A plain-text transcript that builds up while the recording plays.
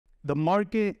the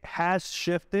market has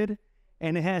shifted,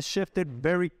 and it has shifted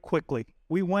very quickly.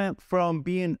 We went from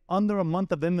being under a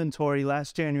month of inventory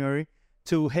last January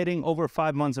to hitting over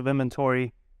 5 months of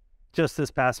inventory just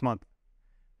this past month,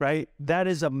 right? That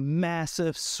is a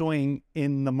massive swing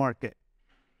in the market.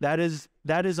 That is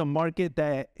a market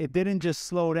that it didn't just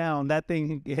slow down. That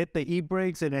thing hit the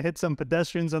e-brakes and it hit some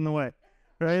pedestrians on the way,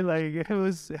 right? Like it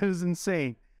was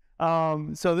insane.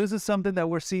 So this is something that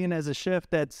we're seeing as a shift.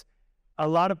 That's a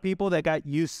lot of people that got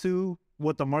used to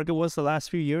what the market was the last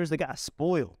few years. They got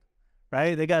spoiled,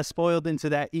 right? They got spoiled into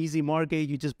that easy market.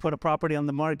 You just put a property on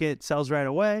the market, it sells right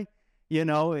away. You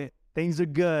know, things are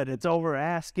good. It's over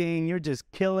asking. You're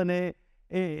just killing it.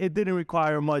 It didn't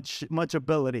require much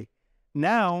ability.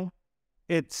 Now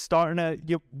it's starting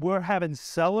to, we're having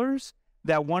sellers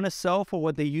that want to sell for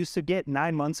what they used to get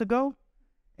 9 months ago.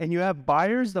 And you have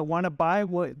buyers that want to buy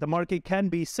what the market can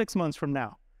be 6 months from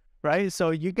now, right?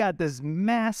 So you got this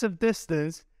massive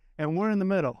distance and we're in the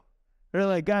middle. They're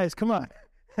like, guys, come on.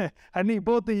 I need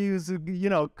both of you to, you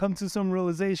know, come to some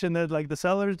realization that like the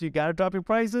sellers, you got to drop your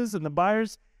prices, and the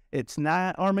buyers, it's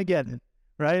not Armageddon,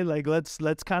 right? Like let's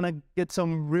kind of get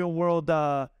some real world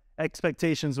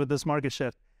expectations with this market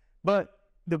shift. But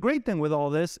the great thing with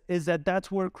all this is that that's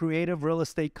where creative real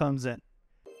estate comes in.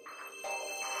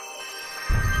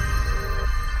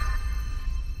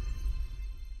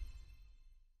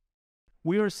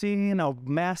 We are seeing a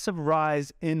massive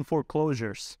rise in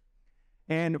foreclosures.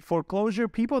 And foreclosure,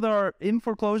 people that are in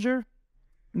foreclosure,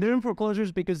 they're in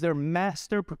foreclosures because they're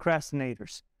master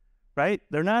procrastinators, right?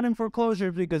 They're not in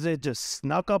foreclosure because it just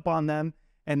snuck up on them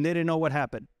and they didn't know what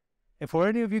happened. And for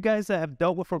any of you guys that have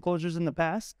dealt with foreclosures in the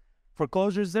past,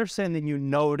 foreclosures, they're sending you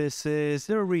notices,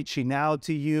 they're reaching out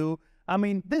to you. I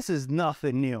mean, this is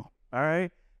nothing new, all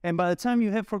right? And by the time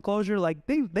you hit foreclosure, like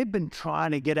they've been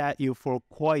trying to get at you for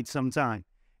quite some time,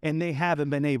 and they haven't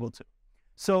been able to.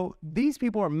 So these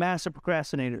people are master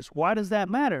procrastinators. Why does that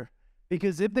matter?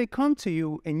 Because if they come to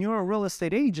you and you're a real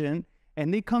estate agent,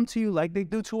 and they come to you like they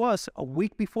do to us a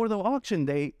week before the auction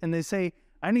date, and they say,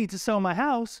 I need to sell my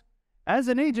house, as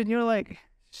an agent, you're like,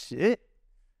 shit,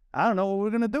 I don't know what we're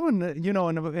going to do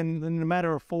in a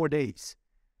matter of 4 days.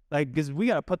 Like, because we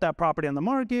got to put that property on the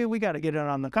market. We got to get it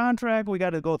on the contract. We got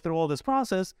to go through all this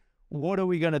process. What are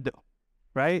we going to do?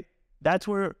 Right? That's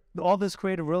where all this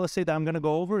creative real estate that I'm going to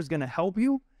go over is going to help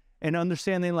you in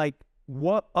understanding like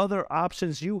what other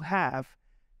options you have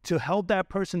to help that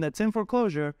person that's in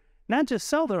foreclosure not just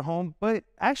sell their home, but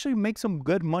actually make some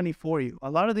good money for you. A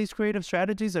lot of these creative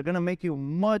strategies are going to make you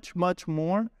much, much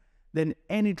more than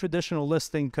any traditional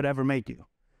listing could ever make you.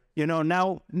 You know,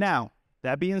 now,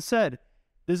 that being said,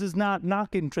 this is not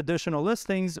knocking traditional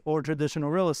listings or traditional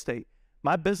real estate.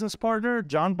 My business partner,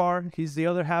 John Barr, he's the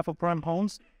other half of Prime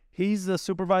Homes. He's the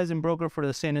supervising broker for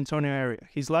the San Antonio area.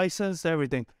 He's licensed,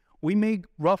 everything. We make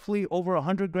roughly over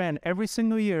 $100,000 every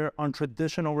single year on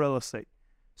traditional real estate.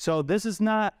 So this is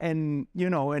not an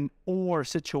or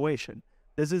situation.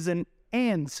 This is an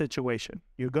and situation.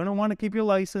 You're going to want to keep your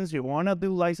license. You want to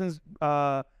do license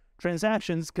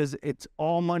transactions because it's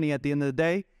all money at the end of the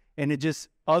day, and it's just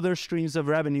other streams of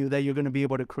revenue that you're going to be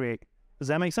able to create. Does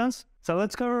that make sense? So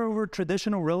let's cover over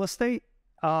traditional real estate.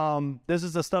 This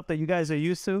is the stuff that you guys are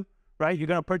used to, right? You're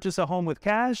going to purchase a home with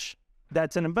cash.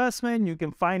 That's an investment. You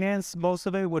can finance most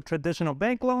of it with traditional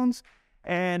bank loans,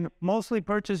 and mostly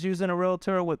purchase using a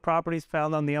realtor with properties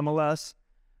found on the MLS.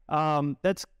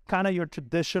 That's kind of your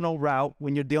traditional route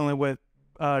when you're dealing with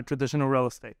traditional real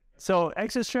estate. So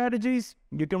exit strategies,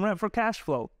 you can rent for cash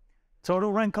flow.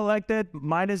 Total rent collected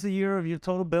minus a year of your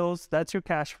total bills, that's your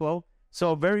cash flow.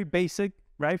 So very basic,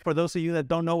 right? For those of you that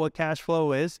don't know what cash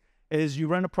flow is you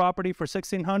rent a property for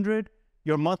 $1,600,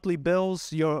 your monthly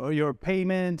bills, your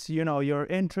payments, your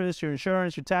interest, your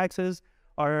insurance, your taxes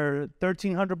are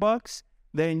 $1,300,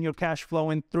 then you're cash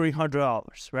flowing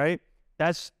 $300, right?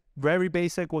 That's very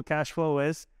basic what cash flow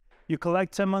is. You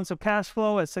collect 10 months of cash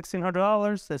flow at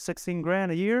 $1,600, that's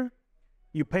 $16,000 a year.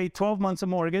 You pay 12 months of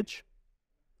mortgage.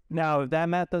 Now, if that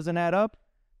math doesn't add up,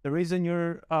 the reason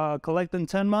you're collecting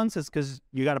 10 months is because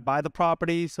you got to buy the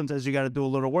property. Sometimes you got to do a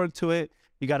little work to it.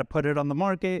 You got to put it on the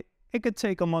market. It could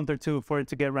take a month or two for it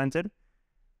to get rented.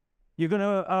 You're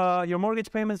gonna your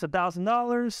mortgage payment's $1,000,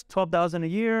 $12,000 a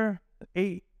year,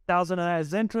 $8,000 of that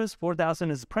is interest, $4,000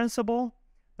 is principal.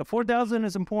 The $4,000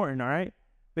 is important, all right?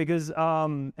 Because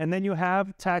and then you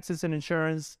have taxes and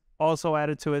insurance also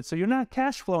added to it. So you're not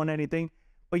cash flowing anything,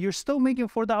 but you're still making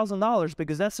 $4,000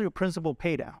 because that's your principal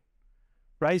pay down,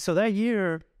 right? So that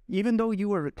year, even though you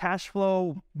were cash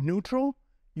flow neutral,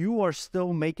 you are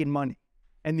still making money.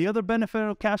 And the other benefit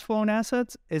of cash flowing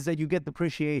assets is that you get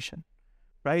depreciation,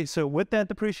 right? So with that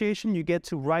depreciation, you get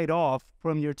to write off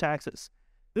from your taxes.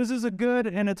 This is a good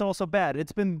and it's also bad.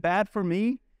 It's been bad for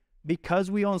me because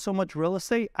we own so much real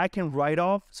estate. I can write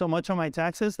off so much on my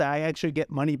taxes that I actually get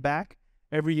money back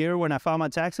every year when I file my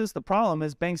taxes. The problem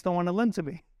is banks don't want to lend to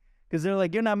me because they're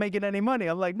like, you're not making any money.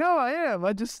 I'm like, no, I am.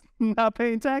 I'm just not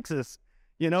paying taxes,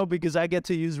 because I get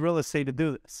to use real estate to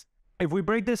do this. If we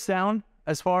break this down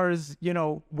as far as,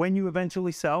 when you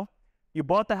eventually sell, you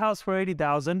bought the house for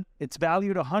 $80,000. It's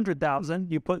valued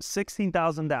 $100,000. You put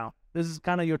 $16,000 down. This is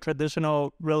kind of your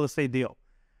traditional real estate deal,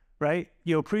 right?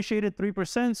 You appreciated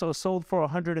 3%, so sold for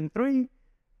 $103,000,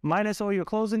 minus all your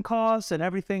closing costs and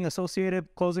everything associated,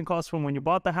 closing costs from when you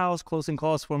bought the house, closing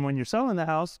costs from when you're selling the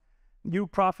house, you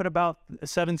profit about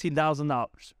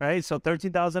 $17,000, right? So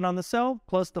 $13,000 on the sell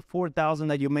plus the $4,000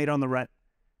 that you made on the rent.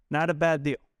 Not a bad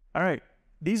deal. All right,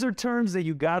 these are terms that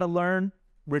you got to learn.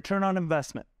 Return on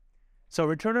investment. So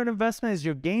return on investment is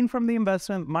your gain from the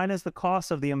investment minus the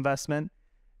cost of the investment.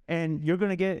 And you're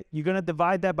going to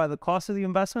divide that by the cost of the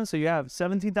investment. So you have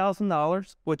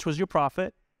 $17,000, which was your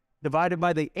profit, divided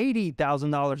by the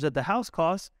 $80,000 that the house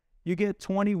costs, you get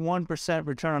 21%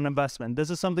 return on investment. This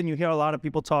is something you hear a lot of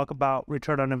people talk about,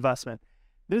 return on investment.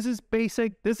 This is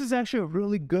basic. This is actually a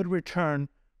really good return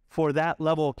for that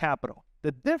level of capital.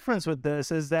 The difference with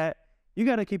this is that you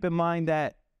got to keep in mind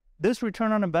that this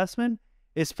return on investment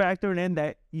is factored in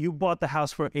that you bought the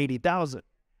house for $80,000.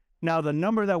 Now, the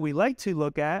number that we like to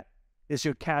look at is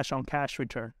your cash on cash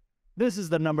return. This is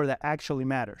the number that actually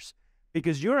matters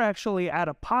because you're actually out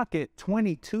of pocket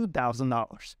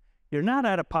 $22,000. You're not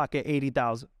out of pocket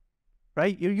 $80,000,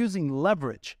 right? You're using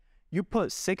leverage. You put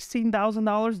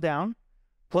 $16,000 down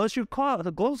plus your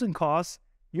the closing costs.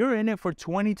 You're in it for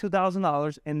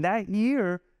 $22,000, and that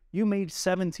year you made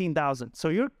 $17,000. So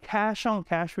your cash on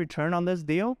cash return on this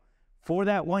deal for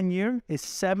that 1 year is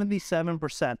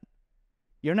 77%.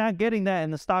 You're not getting that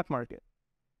in the stock market.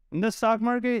 In the stock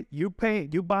market, you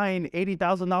buying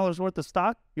 $80,000 worth of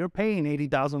stock, you're paying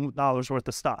 $80,000 worth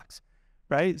of stocks,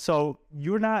 right? So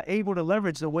you're not able to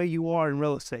leverage the way you are in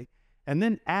real estate. And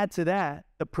then add to that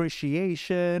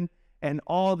appreciation and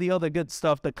all the other good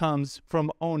stuff that comes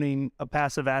from owning a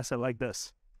passive asset like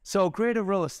this. So creative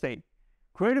real estate.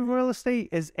 Creative real estate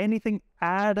is anything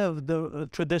out of the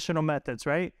traditional methods,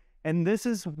 right? And this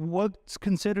is what's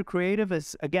considered creative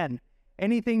is, again,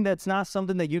 anything that's not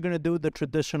something that you're going to do the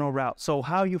traditional route. So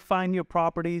how you find your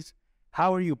properties,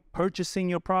 how are you purchasing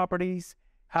your properties,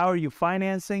 how are you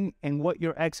financing, and what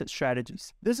your exit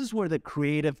strategies. This is where the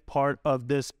creative part of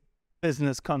this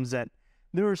business comes in.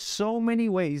 There are so many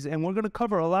ways, and we're going to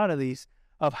cover a lot of these,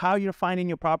 of how you're finding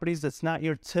your properties that's not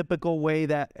your typical way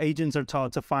that agents are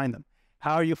taught to find them.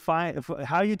 How are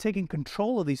you taking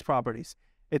control of these properties?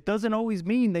 It doesn't always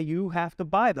mean that you have to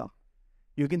buy them.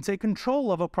 You can take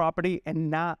control of a property and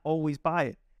not always buy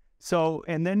it. So,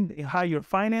 and then how you're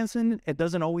financing, it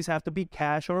doesn't always have to be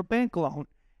cash or a bank loan.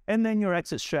 And then your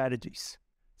exit strategies.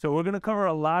 So we're going to cover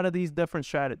a lot of these different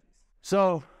strategies.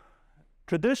 So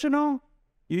traditional,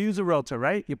 you use a realtor,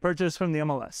 right? You purchase from the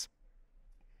MLS.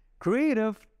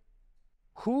 Creative,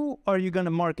 who are you going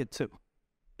to market to?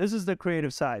 This is the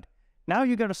creative side. Now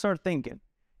you got to start thinking.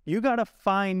 You got to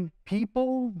find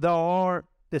people that are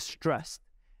distressed.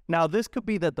 Now, this could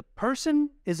be that the person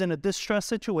is in a distressed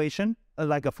situation,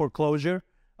 like a foreclosure,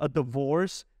 a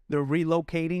divorce, they're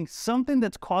relocating, something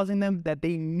that's causing them that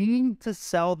they need to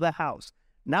sell the house.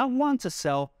 Not want to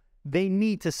sell, they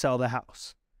need to sell the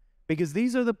house. Because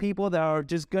these are the people that are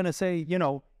just going to say,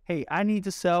 hey, I need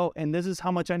to sell, and this is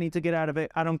how much I need to get out of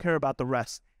it. I don't care about the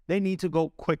rest. They need to go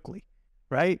quickly,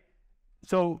 right?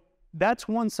 So that's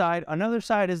one side. Another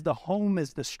side is the home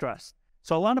is distressed.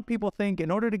 So a lot of people think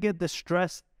in order to get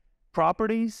distressed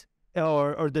properties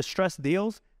or distressed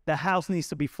deals, the house needs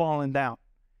to be falling down.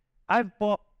 I've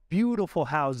bought beautiful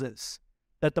houses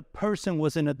that the person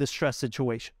was in a distressed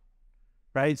situation,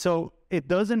 right? So it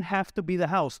doesn't have to be the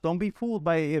house. Don't be fooled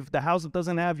by if the house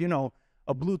doesn't have,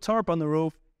 a blue tarp on the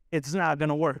roof, it's not going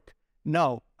to work.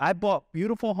 No, I bought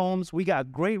beautiful homes. We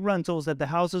got great rentals that the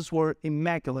houses were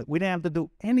immaculate. We didn't have to do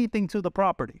anything to the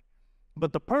property,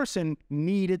 but the person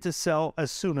needed to sell as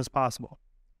soon as possible.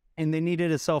 And they needed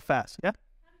to sell fast. Yeah.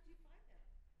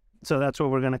 So that's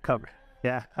what we're going to cover.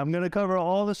 Yeah. I'm going to cover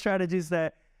all the strategies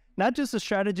that, not just the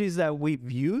strategies that we've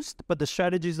used, but the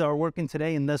strategies that are working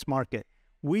today in this market.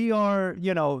 We are,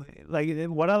 like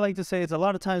what I like to say is a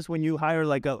lot of times when you hire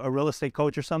like a real estate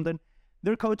coach or something,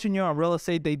 they're coaching you on real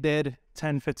estate they did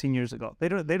 10, 15 years ago. They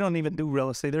don't even do real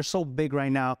estate. They're so big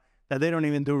right now that they don't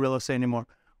even do real estate anymore.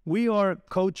 We are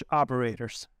coach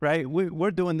operators, right?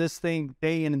 We're doing this thing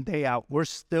day in and day out. We're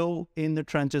still in the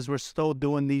trenches. We're still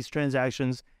doing these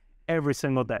transactions every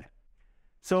single day.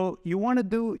 So you want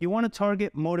to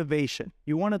target motivation.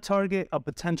 You want to target a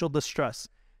potential distress.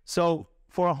 So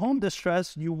for a home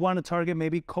distress, you want to target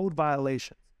maybe code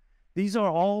violations. These are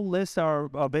all lists that are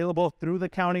available through the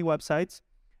county websites.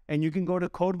 And you can go to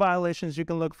code violations. You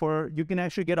can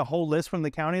actually get a whole list from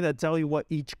the county that tell you what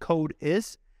each code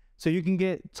is. So you can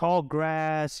get tall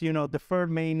grass,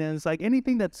 deferred maintenance, like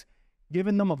anything that's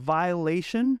giving them a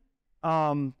violation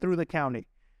through the county.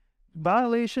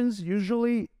 Violations,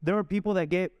 usually there are people that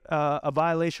get a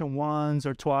violation once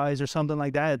or twice or something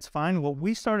like that. It's fine. What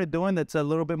we started doing that's a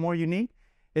little bit more unique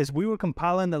is we were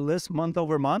compiling the list month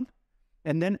over month.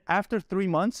 And then after 3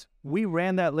 months, we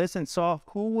ran that list and saw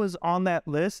who was on that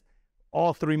list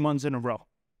all 3 months in a row.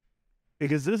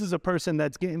 Because this is a person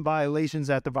that's getting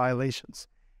violations after violations.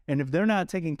 And if they're not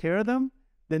taking care of them,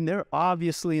 then they're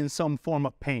obviously in some form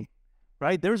of pain,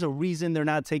 right? There's a reason they're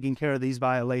not taking care of these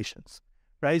violations,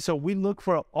 right? So we look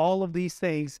for all of these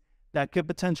things that could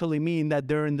potentially mean that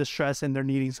they're in distress and they're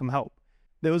needing some help.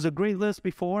 There was a great list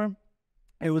before.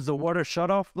 It was the water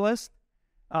shutoff list.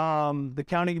 The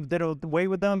county did away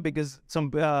with them because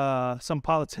some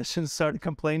politicians started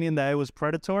complaining that it was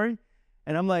predatory.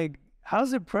 And I'm like,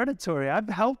 how's it predatory? I've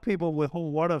helped people with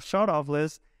whole water shutoff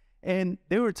lists. And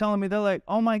they were telling me, they're like,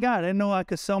 oh my God, I didn't know I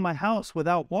could sell my house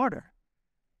without water.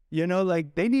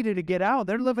 Like they needed to get out.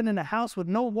 They're living in a house with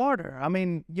no water. I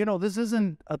mean, this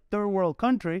isn't a third world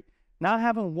country. Not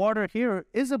having water here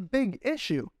is a big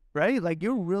issue, right? Like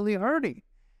you're really hurting.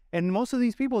 And most of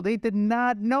these people, they did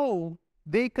not know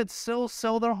they could still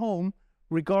sell their home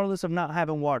regardless of not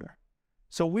having water.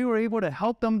 So we were able to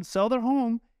help them sell their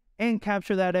home and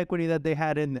capture that equity that they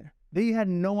had in there. They had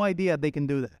no idea they can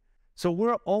do that. So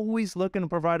we're always looking to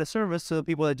provide a service to the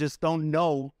people that just don't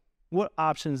know what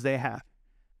options they have.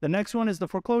 The next one is the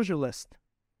foreclosure list.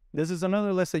 This is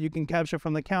another list that you can capture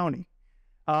from the county.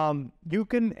 You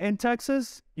can, in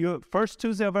Texas, your first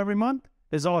Tuesday of every month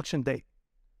is auction day.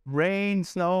 Rain,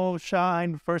 snow,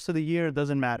 shine, first of the year, it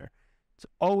doesn't matter. It's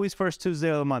always first Tuesday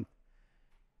of the month.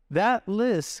 That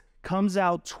list comes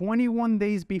out 21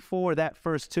 days before that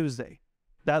first Tuesday.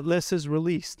 That list is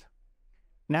released.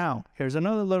 Now, here's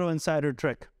another little insider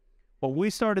trick. What we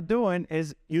started doing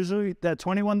is usually that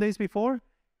 21 days before,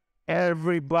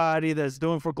 everybody that's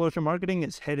doing foreclosure marketing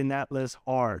is hitting that list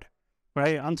hard,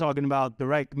 right? I'm talking about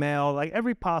direct mail, like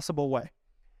every possible way.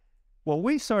 What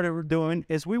we started doing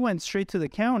is we went straight to the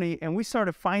county and we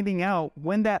started finding out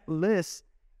when that list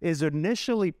is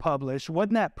initially published, when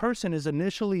that person is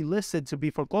initially listed to be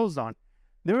foreclosed on.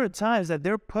 There are times that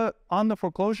they're put on the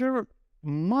foreclosure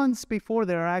months before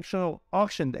their actual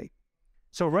auction date.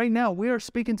 So right now we are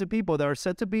speaking to people that are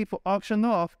set to be auctioned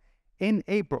off in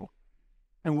April.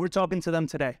 And we're talking to them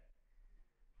today.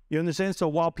 You understand? So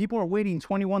while people are waiting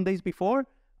 21 days before,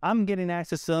 I'm getting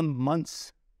access to them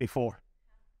months before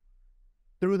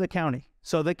through the county.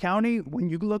 So the county,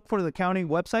 when you look for the county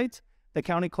websites, the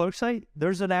county clerk site,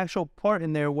 there's an actual part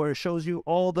in there where it shows you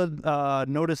all the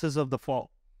notices of default.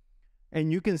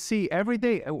 And you can see every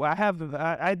day.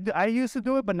 I used to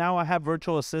do it, but now I have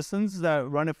virtual assistants that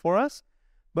run it for us.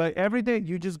 But every day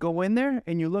you just go in there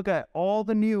and you look at all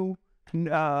the new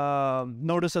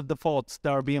notice of defaults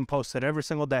that are being posted every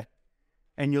single day.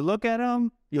 And you look at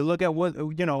them, you look at what,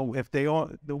 if they are,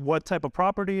 what type of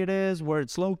property it is, where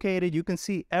it's located. You can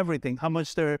see everything, how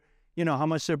much they're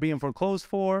being foreclosed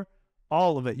for,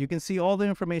 all of it. You can see all the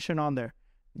information on there.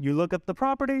 You look up the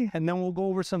property, and then we'll go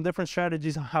over some different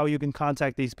strategies on how you can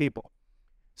contact these people.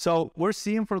 So we're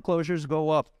seeing foreclosures go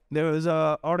up. There was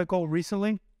an article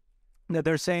recently that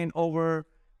they're saying over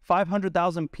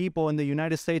 500,000 people in the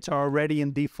United States are already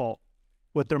in default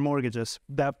with their mortgages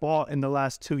that bought in the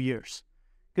last 2 years.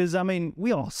 Because,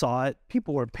 we all saw it.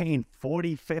 People were paying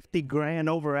 40, 50 grand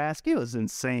over ask. It was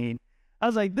insane. I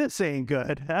was like, this ain't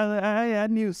good. I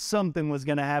knew something was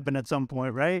going to happen at some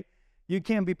point, right? You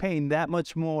can't be paying that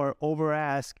much more over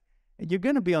ask. You're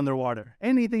going to be underwater.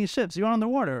 Anything ships, you're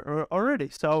underwater already.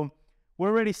 So we're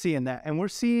already seeing that. And we're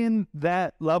seeing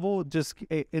that level just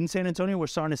in San Antonio. We're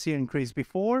starting to see it increase.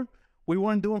 Before, we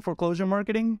weren't doing foreclosure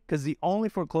marketing because the only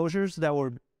foreclosures that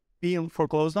were being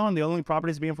foreclosed on, the only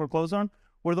properties being foreclosed on,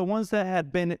 were the ones that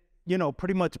had been,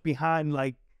 pretty much behind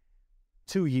like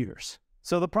 2 years.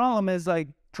 So the problem is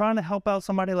trying to help out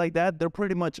somebody like that, they're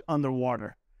pretty much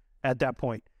underwater at that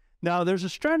point. Now, there's a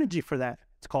strategy for that.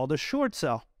 It's called a short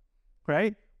sell,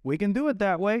 right? We can do it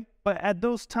that way. But at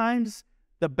those times,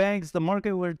 the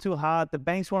market were too hot. The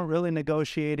banks weren't really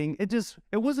negotiating.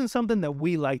 It wasn't something that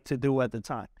we liked to do at the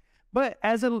time. But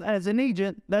as an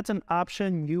agent, that's an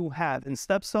option you have. In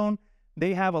StepStone,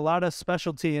 they have a lot of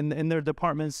specialty in their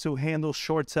departments to handle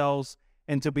short sells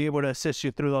and to be able to assist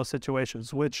you through those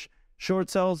situations, which short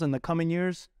sales in the coming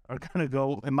years are going to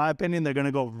go, in my opinion, they're going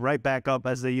to go right back up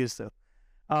as they used to.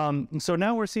 So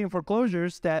now we're seeing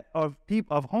foreclosures that of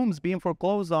homes being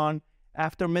foreclosed on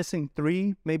after missing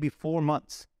 3, maybe 4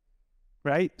 months,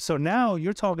 right? So now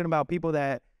you're talking about people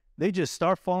that they just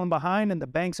start falling behind and the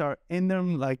banks are in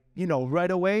them like,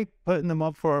 right away, putting them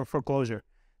up for foreclosure.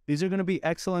 These are going to be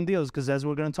excellent deals because as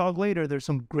we're going to talk later, there's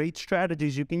some great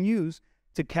strategies you can use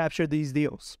to capture these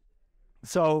deals.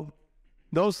 So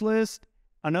those lists,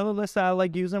 another list that I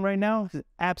like using right now is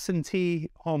absentee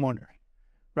homeowner,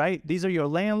 right? These are your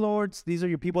landlords. These are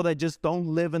your people that just don't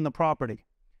live in the property.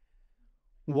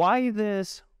 Why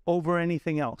this over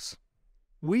anything else?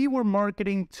 We were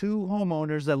marketing to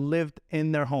homeowners that lived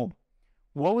in their home.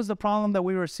 What was the problem that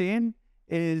we were seeing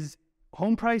is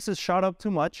home prices shot up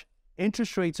too much.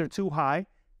 Interest rates are too high.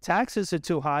 Taxes are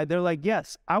too high. They're like,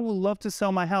 yes, I would love to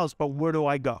sell my house, but where do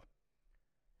I go?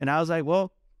 And I was like,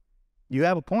 well, you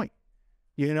have a point.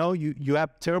 You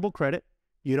have terrible credit.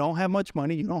 You don't have much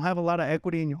money. You don't have a lot of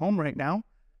equity in your home right now.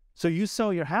 So you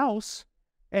sell your house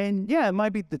and yeah, it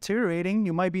might be deteriorating.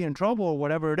 You might be in trouble or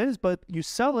whatever it is, but you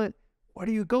sell it. Where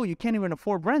do you go? You can't even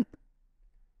afford rent,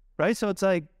 right? So it's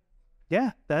like,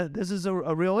 yeah, this is a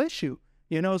real issue,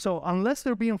 So unless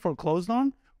they're being foreclosed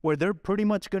on, where they're pretty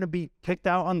much going to be kicked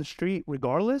out on the street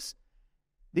regardless,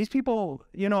 these people,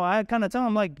 I kind of tell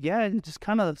them like, yeah, just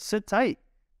kind of sit tight.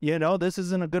 This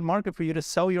isn't a good market for you to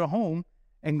sell your home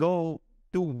and go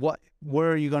do what?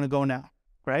 Where are you going to go now,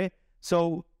 right?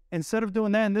 So instead of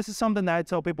doing that, and this is something that I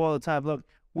tell people all the time, look,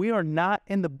 we are not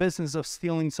in the business of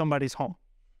stealing somebody's home.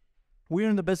 We're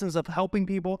in the business of helping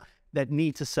people that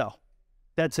need to sell.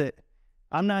 That's it.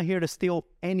 I'm not here to steal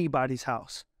anybody's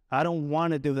house. I don't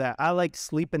want to do that. I like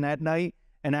sleeping at night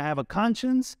and I have a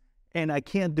conscience, and I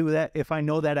can't do that if I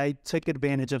know that I took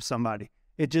advantage of somebody.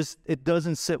 It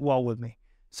doesn't sit well with me.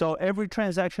 So every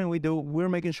transaction we do, we're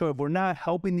making sure if we're not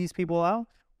helping these people out,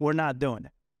 we're not doing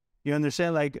it. You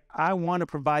understand? Like, I want to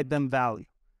provide them value.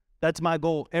 That's my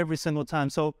goal every single time.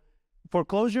 So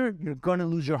foreclosure, you're going to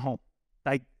lose your home.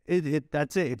 Like,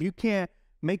 that's it. If you can't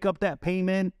make up that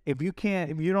payment, if you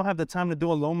don't have the time to do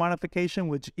a loan modification,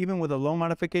 which even with a loan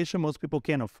modification, most people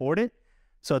can't afford it.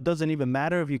 So it doesn't even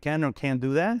matter if you can or can't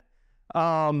do that.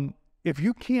 If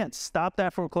you can't stop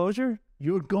that foreclosure,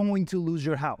 you're going to lose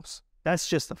your house. That's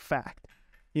just a fact.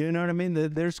 You know what I mean?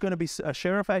 There's going to be a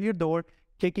sheriff at your door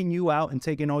kicking you out and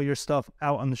taking all your stuff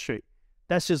out on the street.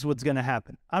 That's just what's going to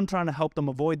happen. I'm trying to help them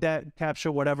avoid that,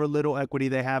 capture whatever little equity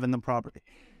they have in the property.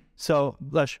 So,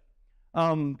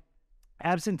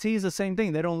 absentee is the same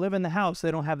thing. They don't live in the house. They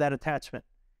don't have that attachment.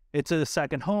 It's a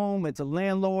second home. It's a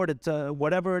landlord. It's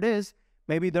whatever it is.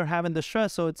 Maybe they're having the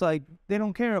stress. So it's like they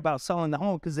don't care about selling the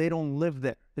home because they don't live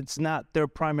there. It's not their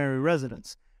primary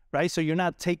residence, right? So you're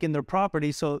not taking their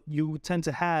property. So you tend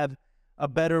to have a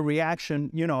better reaction,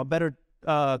 a better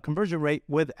conversion rate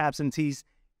with absentees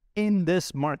in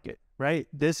this market, right?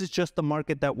 This is just the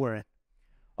market that we're in.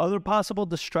 Other possible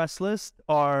distress lists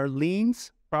are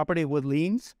liens, property with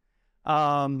liens.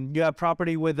 You have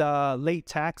property with late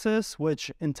taxes,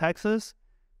 which in Texas,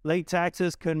 late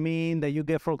taxes could mean that you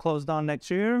get foreclosed on next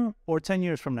year or 10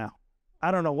 years from now. I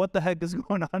don't know what the heck is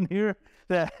going on here.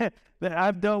 That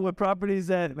I've dealt with properties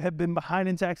that have been behind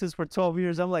in taxes for 12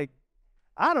 years. I'm like,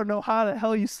 I don't know how the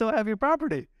hell you still have your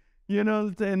property.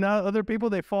 And other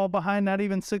people, they fall behind not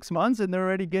even 6 months and they're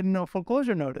already getting a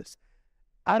foreclosure notice.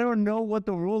 I don't know what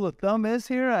the rule of thumb is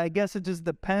here. I guess it just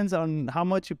depends on how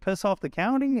much you piss off the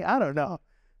county. I don't know.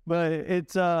 But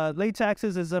it's late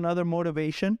taxes is another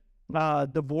motivation.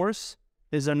 Divorce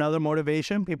is another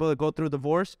motivation. People that go through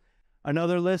divorce.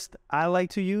 Another list I like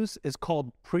to use is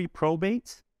called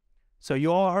pre-probate. So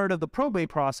you all heard of the probate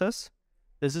process.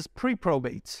 This is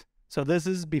pre-probate. So this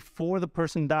is before the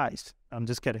person dies. I'm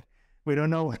just kidding. We don't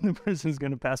know when the person's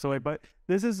going to pass away. But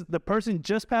this is the person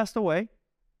just passed away,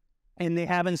 and they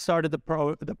haven't started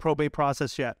the probate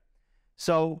process yet.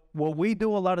 So what we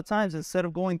do a lot of times, instead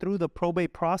of going through the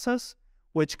probate process,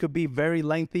 which could be very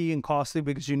lengthy and costly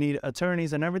because you need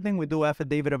attorneys and everything, we do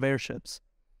affidavit of heirships.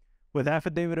 With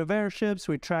affidavit of heirships,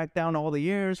 we track down all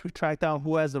the heirs, we track down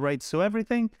who has the rights to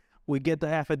everything, we get the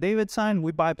affidavit signed,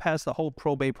 we bypass the whole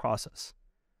probate process.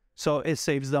 So it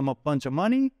saves them a bunch of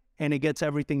money, and it gets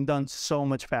everything done so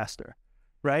much faster,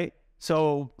 right?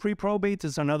 So pre-probate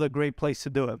is another great place to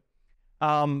do it.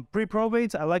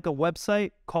 Pre-probates, I like a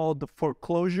website called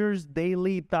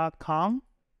foreclosuresdaily.com.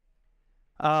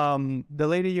 The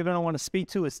lady you're going to want to speak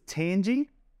to is Tangi.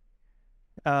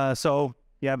 So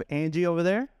you have Angie over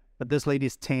there, but this lady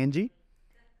is Tangi.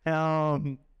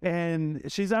 And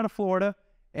she's out of Florida,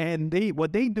 And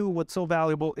what they do, what's so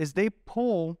valuable, is they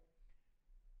pull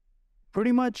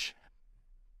pretty much,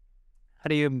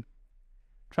 trying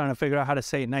to figure out how to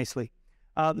say it nicely.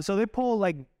 So they pull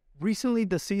like recently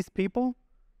deceased people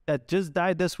that just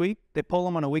died this week. They pull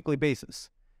them on a weekly basis.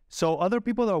 So other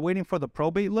people that are waiting for the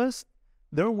probate list,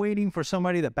 they're waiting for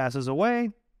somebody that passes away,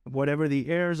 whatever the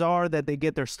heirs are, that they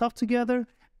get their stuff together,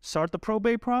 start the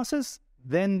probate process,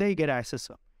 then they get access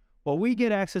to them. Well, we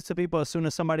get access to people as soon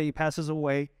as somebody passes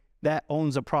away that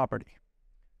owns a property.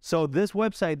 So this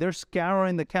website, they're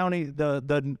scouring the county, the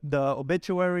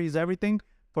obituaries, everything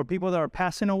for people that are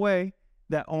passing away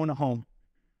that own a home.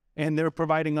 And they're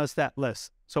providing us that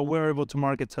list. So we're able to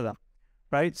market to them,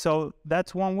 right? So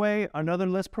that's one way. Another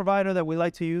list provider that we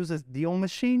like to use is Deal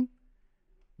Machine.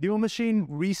 Deal Machine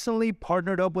recently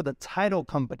partnered up with a title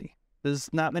company.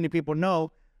 This not many people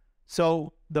know.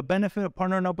 So the benefit of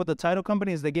partnering up with a title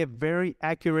company is they get very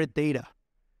accurate data.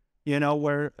 You know,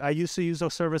 where I used to use a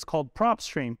service called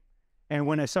PropStream. And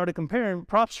when I started comparing,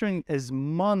 PropStream is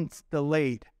months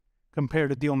delayed compared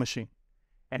to Deal Machine.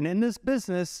 And in this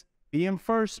business, being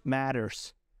first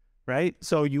matters, right?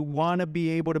 So you want to be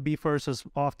able to be first as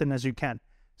often as you can.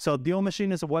 So Deal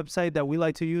Machine is a website that we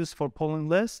like to use for pulling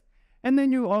lists. And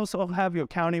then you also have your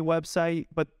county website,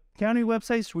 but county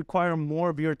websites require more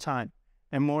of your time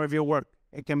and more of your work.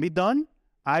 It can be done.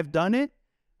 I've done it.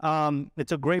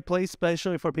 It's a great place,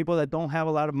 especially for people that don't have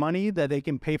a lot of money that they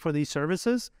can pay for these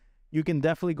services. You can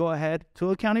definitely go ahead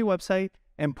to a county website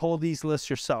and pull these lists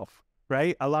yourself,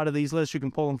 right? A lot of these lists, you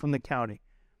can pull them from the county.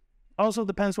 Also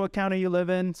depends what county you live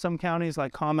in. Some counties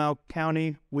like Comal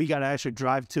County, we got to actually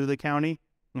drive to the county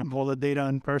and pull the data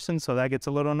in person, so that gets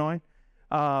a little annoying.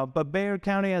 But Bayard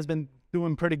County has been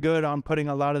doing pretty good on putting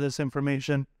a lot of this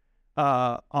information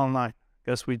online.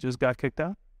 Guess we just got kicked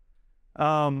out.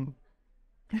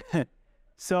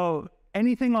 So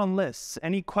anything on lists,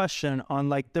 any question on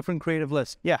like different creative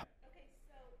lists? Yeah. Okay,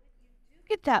 so when you do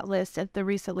get that list at the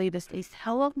recently deceased,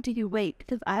 how long do you wait?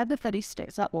 Because I have the funny story.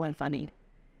 It's not one funny,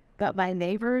 but my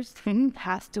neighbors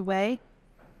passed away,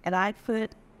 and I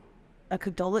put a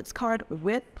condolence card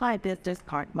with my business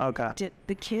card. Okay.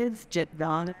 The kids did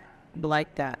not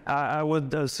like that. I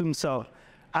would assume so.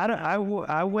 I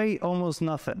wait almost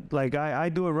nothing. Like I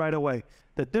do it right away.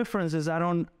 The difference is I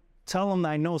don't tell them that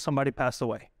I know somebody passed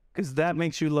away, because that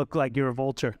makes you look like you're a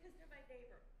vulture. Because they're my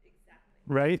neighbor, exactly.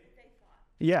 Right? They thought.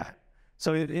 Yeah.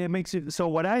 So it makes you, so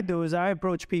what I do is I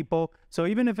approach people. So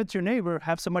even if it's your neighbor,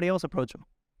 have somebody else approach them,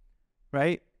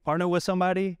 right? Partner with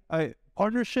somebody.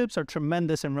 Partnerships are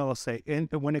tremendous in real estate. And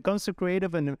when it comes to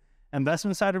creative and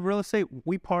investment side of real estate,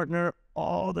 we partner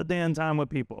all the damn time with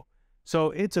people.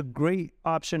 So it's a great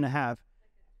option to have.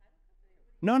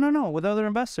 No, with other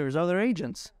investors, other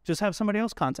agents. Just have somebody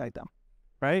else contact them,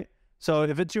 right? So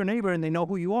if it's your neighbor and they know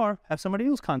who you are, have somebody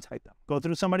else contact them. Go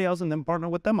through somebody else and then partner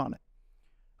with them on it.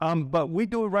 But we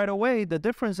do it right away. The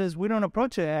difference is we don't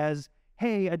approach it as,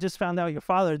 hey, I just found out your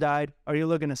father died. Are you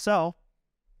looking to sell?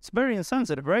 It's very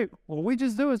insensitive, right? What we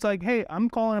just do is like, hey, I'm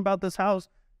calling about this house.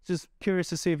 Just curious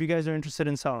to see if you guys are interested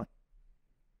in selling.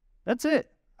 That's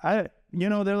it.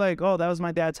 They're like, oh, that was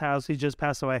my dad's house. He just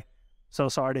passed away. So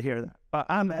sorry to hear that. But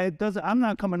I'm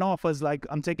not coming off as like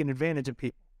I'm taking advantage of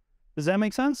people. Does that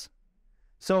make sense?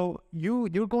 So you're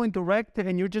going direct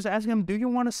and you're just asking them, do you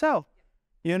want to sell?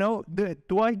 You know,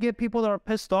 do I get people that are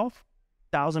pissed off?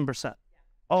 1,000%.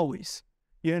 Always.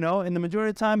 You know, and the majority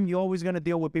of the time, you're always going to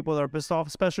deal with people that are pissed off,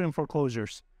 especially in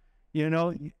foreclosures. You know,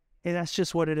 and that's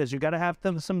just what it is. You got to have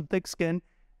some thick skin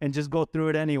and just go through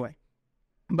it anyway.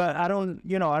 But I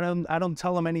don't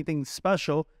tell them anything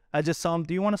special. I just tell them,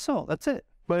 do you want to sell? That's it.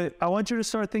 But I want you to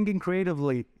start thinking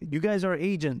creatively. You guys are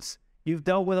agents. You've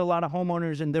dealt with a lot of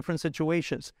homeowners in different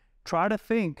situations. Try to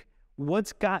think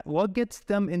what gets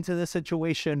them into the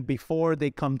situation before they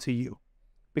come to you.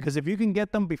 Because if you can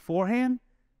get them beforehand,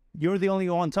 you're the only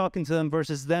one talking to them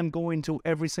versus them going to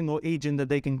every single agent that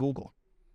they can Google.